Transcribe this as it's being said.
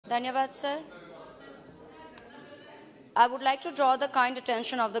Dhanyavad, sir. I would like to draw the kind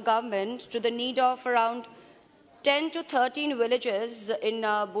attention of the government to the need of around 10 to 13 villages in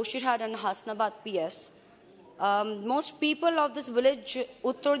Boshirhat and Hasnabad PS. Most people of this village,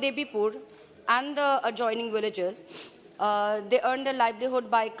 Uttar Debipur, and the adjoining villages, they earn their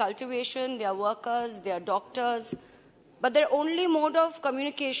livelihood by cultivation, they are workers, they are doctors, but their only mode of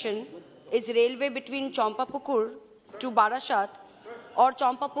communication is railway between Champapukur to Barashat or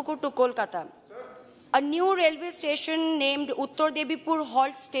Champapukur to Kolkata. A new railway station named Uttar Debipur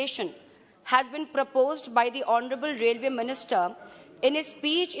Halt Station has been proposed by the Honourable Railway Minister in his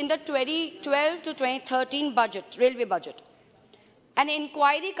speech in the 2012 to 2013 railway budget. An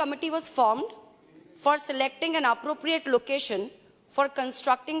inquiry committee was formed for selecting an appropriate location for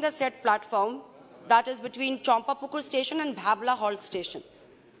constructing the said platform, that is between Champapukur Station and Bhabla Halt Station.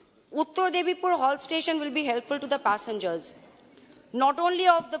 Uttar Debipur Halt Station will be helpful to the passengers, not only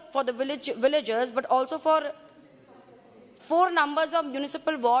for the villagers, but also for 4 numbers of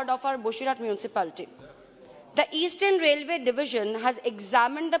municipal ward of our Boshirhat municipality. The Eastern Railway Division has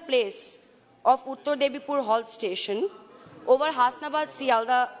examined the place of Uttar Debipur Halt Station over Hasnabad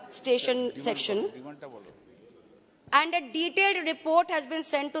Sialda station section, and a detailed report has been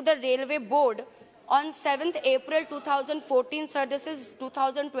sent to the Railway Board on 7th April 2014. Sir, this is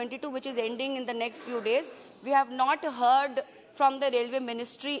 2022, which is ending in the next few days. We have not heard from the Railway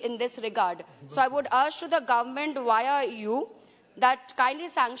Ministry in this regard. So I would urge to the government via you that kindly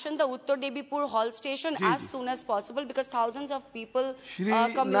sanction the Uttar Debipur Halt Station as soon as possible, because thousands of people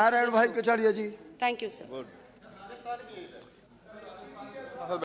commute to this route. Thank you, sir. Good.